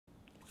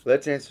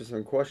Let's answer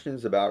some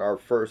questions about our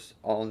first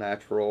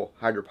all-natural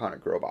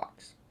hydroponic grow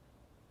box.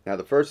 Now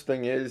the first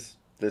thing is,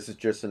 this is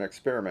just an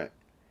experiment.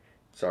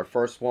 It's our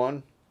first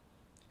one,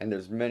 and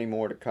there's many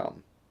more to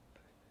come.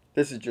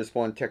 This is just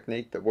one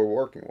technique that we're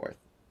working with.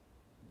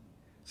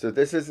 So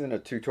this isn't a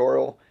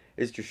tutorial,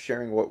 it's just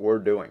sharing what we're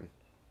doing.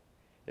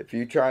 If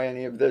you try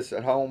any of this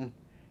at home,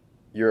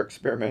 you're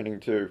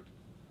experimenting too.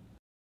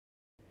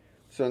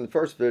 So in the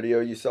first video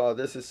you saw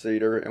this is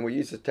cedar, and we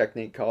use a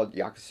technique called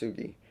Yaki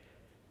Sugi,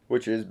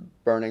 which is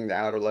burning the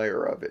outer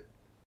layer of it.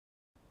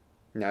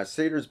 Now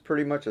cedar is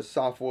pretty much a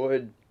soft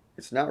wood.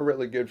 It's not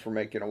really good for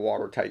making a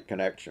watertight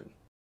connection.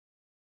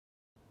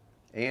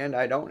 And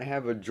I don't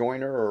have a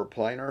joiner or a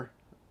planer,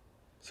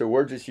 so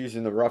we're just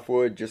using the rough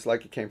wood just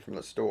like it came from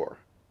the store.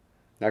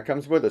 Now it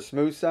comes with a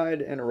smooth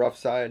side and a rough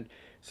side,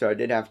 so I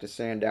did have to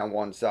sand down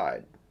one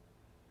side.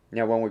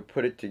 Now when we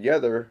put it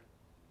together,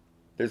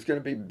 there's going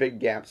to be big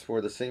gaps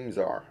where the seams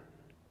are.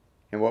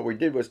 And what we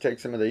did was take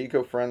some of the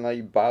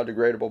eco-friendly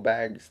biodegradable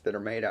bags that are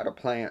made out of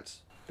plants,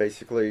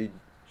 basically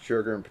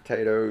sugar and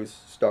potatoes,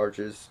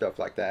 starches, stuff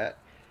like that,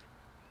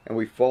 and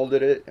we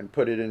folded it and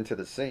put it into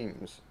the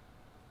seams.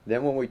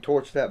 Then when we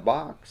torch that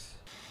box,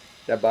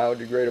 that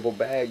biodegradable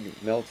bag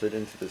melts it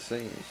into the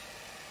seams.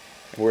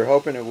 And we're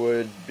hoping it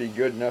would be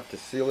good enough to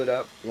seal it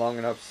up long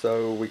enough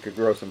so we could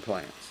grow some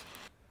plants.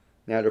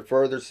 Now to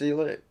further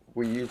seal it,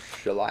 we use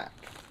shellac.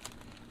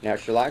 Now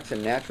shellac's a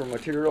natural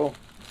material.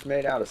 It's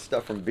made out of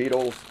stuff from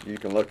beetles. You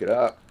can look it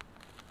up.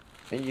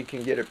 And you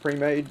can get it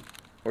pre-made,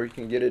 or you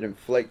can get it in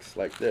flakes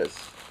like this.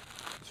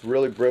 It's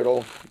really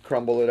brittle. You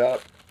crumble it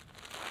up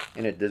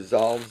and it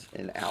dissolves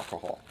in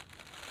alcohol.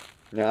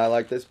 Now I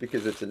like this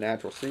because it's a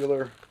natural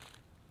sealer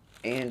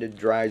and it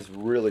dries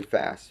really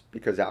fast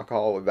because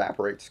alcohol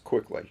evaporates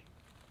quickly.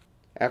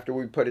 After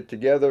we put it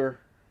together,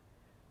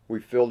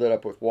 we filled it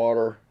up with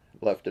water,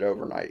 left it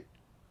overnight.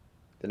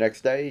 The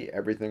next day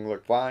everything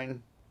looked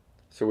fine.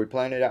 So we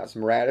planted out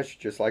some radish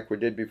just like we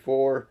did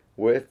before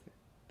with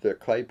the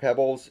clay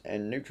pebbles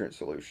and nutrient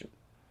solution.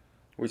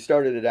 We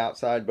started it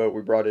outside, but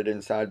we brought it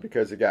inside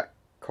because it got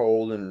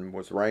cold and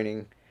was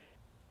raining.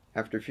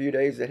 After a few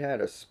days it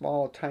had a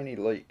small tiny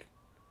leak.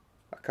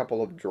 A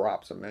couple of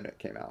drops a minute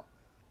came out.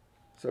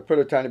 So I put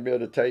a tiny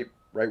bit of tape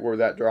right where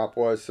that drop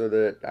was so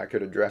that I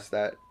could address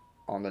that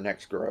on the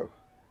next grow.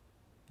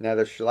 Now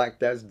the shellac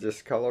does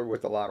discolor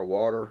with a lot of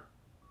water.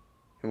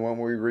 And when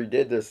we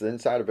redid this, the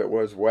inside of it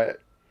was wet.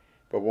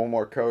 But one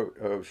more coat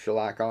of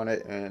shellac on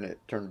it and it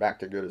turned back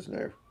to good as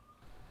new.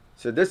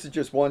 So this is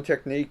just one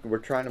technique. We're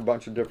trying a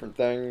bunch of different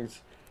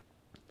things.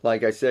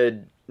 Like I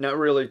said, not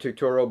really a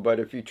tutorial, but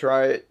if you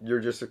try it, you're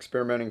just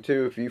experimenting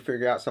too. If you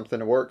figure out something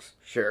that works,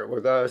 share it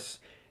with us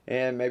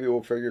and maybe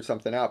we'll figure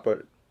something out.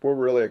 But we're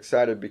really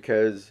excited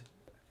because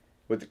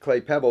with the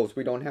clay pebbles,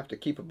 we don't have to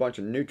keep a bunch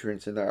of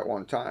nutrients in there at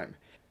one time.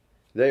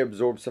 They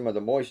absorb some of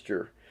the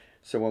moisture.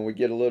 So when we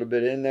get a little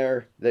bit in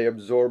there, they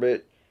absorb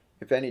it.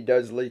 If any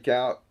does leak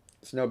out,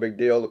 it's no big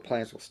deal. The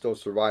plants will still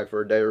survive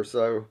for a day or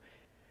so.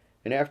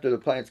 And after the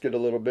plants get a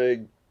little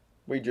big,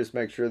 we just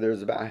make sure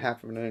there's about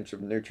 1/2 inch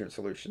of nutrient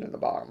solution in the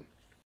bottom.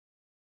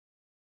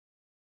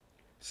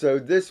 So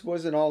this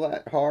wasn't all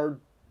that hard.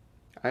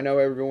 I know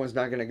everyone's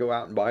not going to go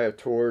out and buy a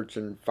torch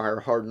and fire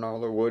harden all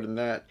their wood and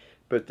that,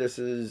 but this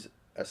is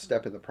a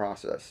step in the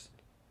process.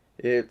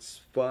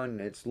 It's fun.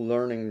 It's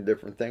learning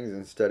different things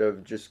instead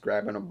of just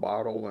grabbing a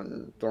bottle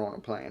and throwing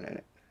a plant in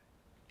it.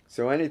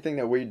 So anything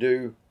that we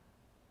do,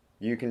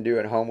 you can do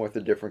at home with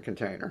a different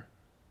container.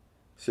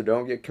 So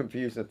don't get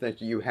confused and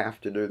think you have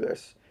to do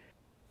this.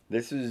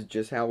 This is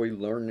just how we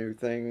learn new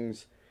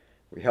things.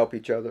 We help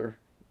each other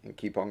and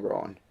keep on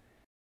growing.